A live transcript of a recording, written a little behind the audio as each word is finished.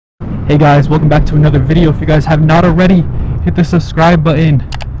Hey guys, welcome back to another video. If you guys have not already, hit the subscribe button.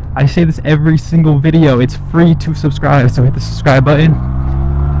 I say this every single video. It's free to subscribe, so hit the subscribe button.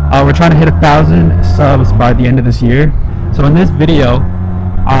 We're trying to hit 1,000 subs by the end of this year. So in this video,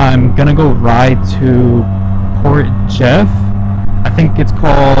 I'm gonna go ride to Port Jeff. I think it's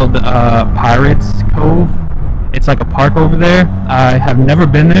called Pirates Cove. It's like a park over there. I have never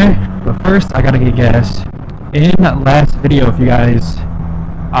been there, but first I gotta get gas. In that last video, if you guys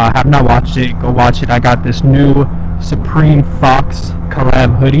have not watched it, go watch it. I got this new Supreme Fox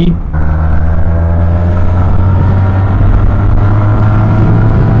collab hoodie.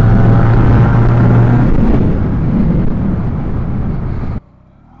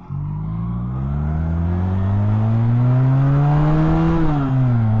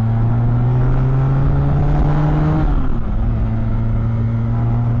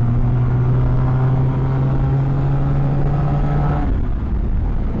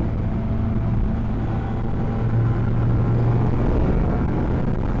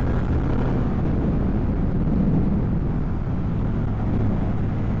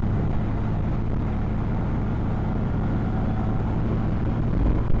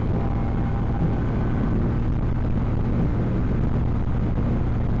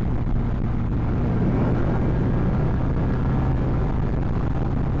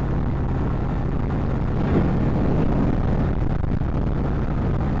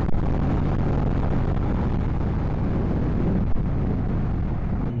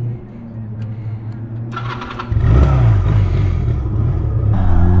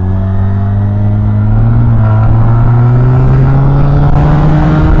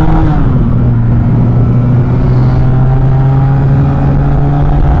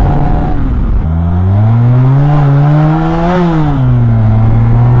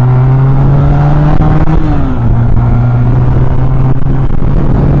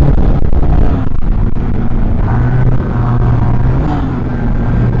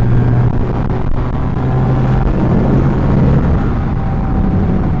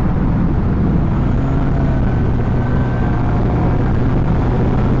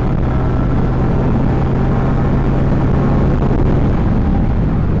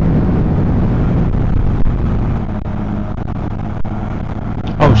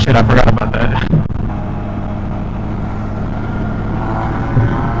 Oh shit, I forgot about that.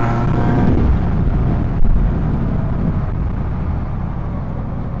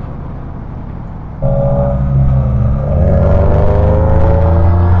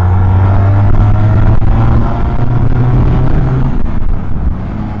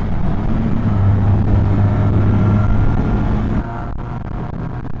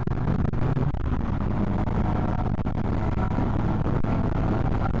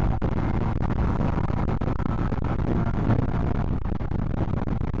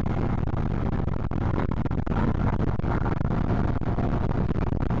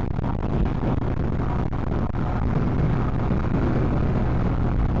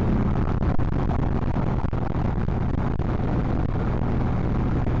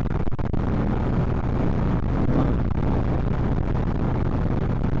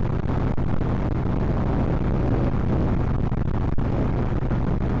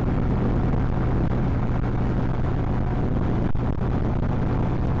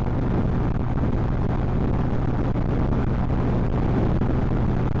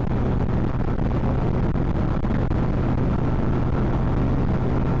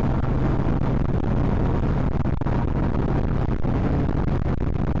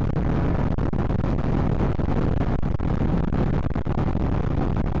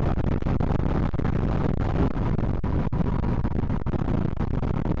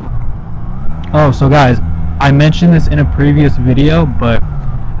 Oh, so guys, I mentioned this in a previous video, but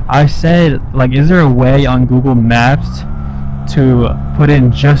I said, like, is there a way on Google Maps to put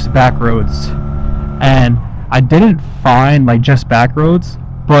in just back roads? And I didn't find like just back roads,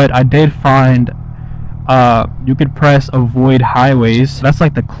 but I did find you could press avoid highways. That's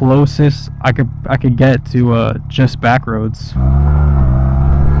like the closest I could get to just back roads.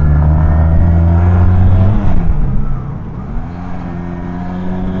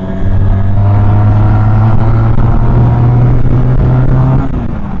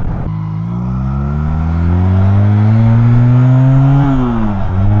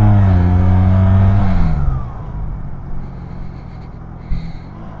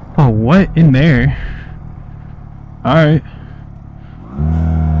 Oh, what in there? Alright.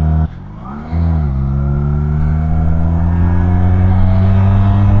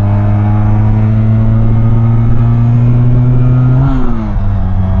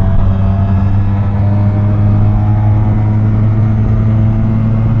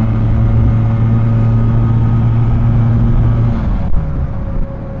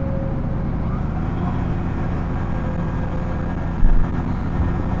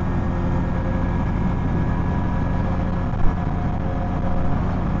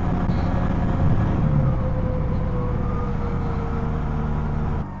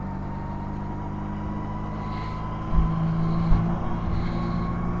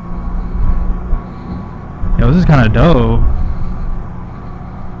 this is kind of dope.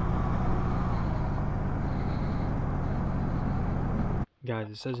 Guys,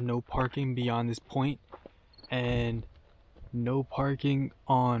 it says no parking beyond this point and no parking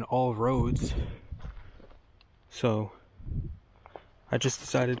on all roads. So I just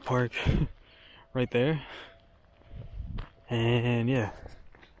decided to park right there. And yeah,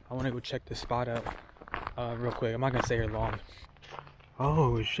 I want to go check this spot out real quick. I'm not gonna stay here long.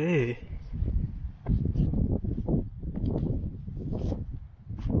 Oh shit.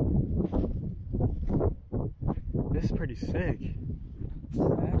 This is pretty sick.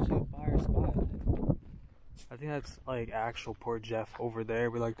 Actually a fire spot. I think that's like actual Port Jeff over there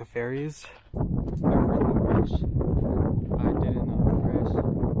with like the ferries. I really wish I didn't crash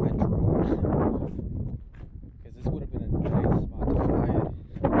my drone, because this would have been a nice spot to fly it.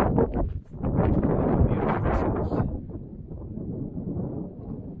 Look how beautiful this is.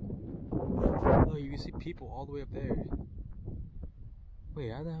 Oh, you can see people all the way up there.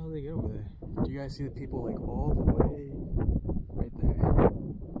 Wait, how the hell did they get over there? Do you guys see the people like all the way right there?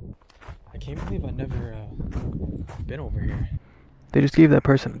 I can't believe I never been over here. They just gave that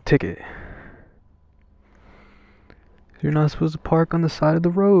person a ticket. You're not supposed to park on the side of the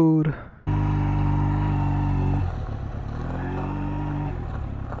road.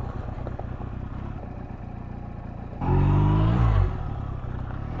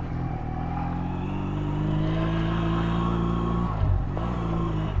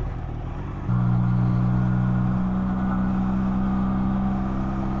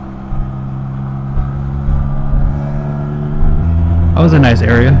 That was a nice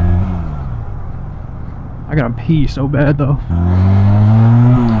area. I gotta pee so bad though.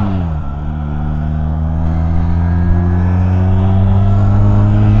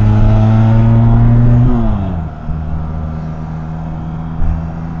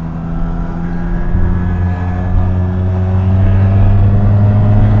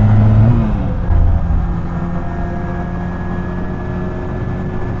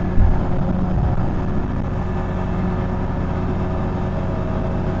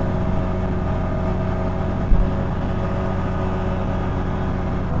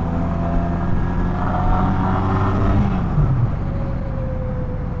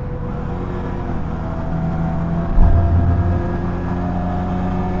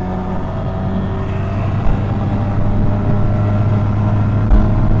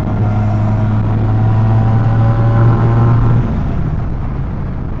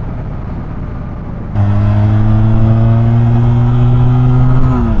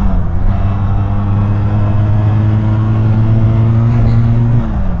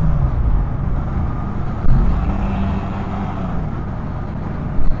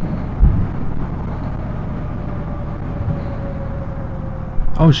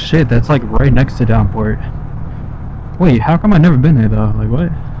 Oh shit, that's like right next to Downport. Wait, how come I've never been there though? Like what?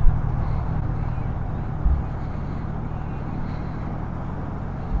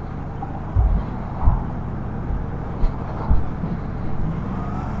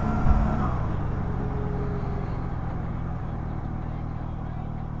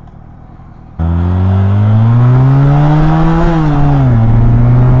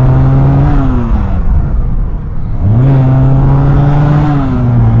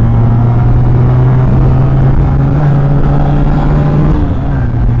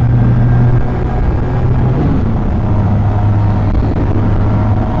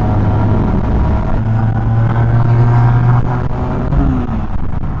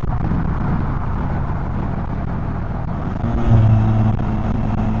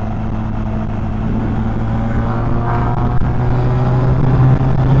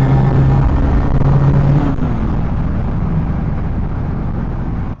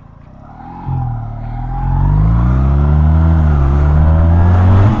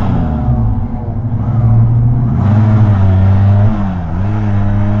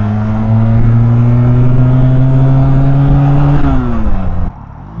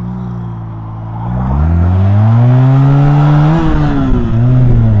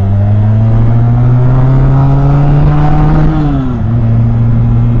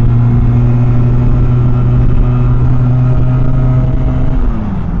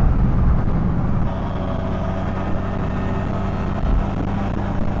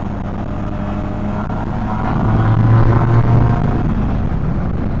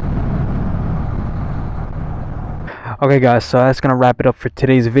 Okay guys, so that's gonna wrap it up for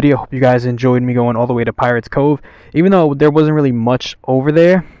today's video. Hope you guys enjoyed me going all the way to Pirates Cove. Even though there wasn't really much over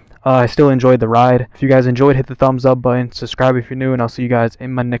there, I still enjoyed the ride. If you guys enjoyed, hit the thumbs up button, subscribe if you're new, and I'll see you guys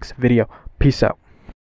in my next video. Peace out.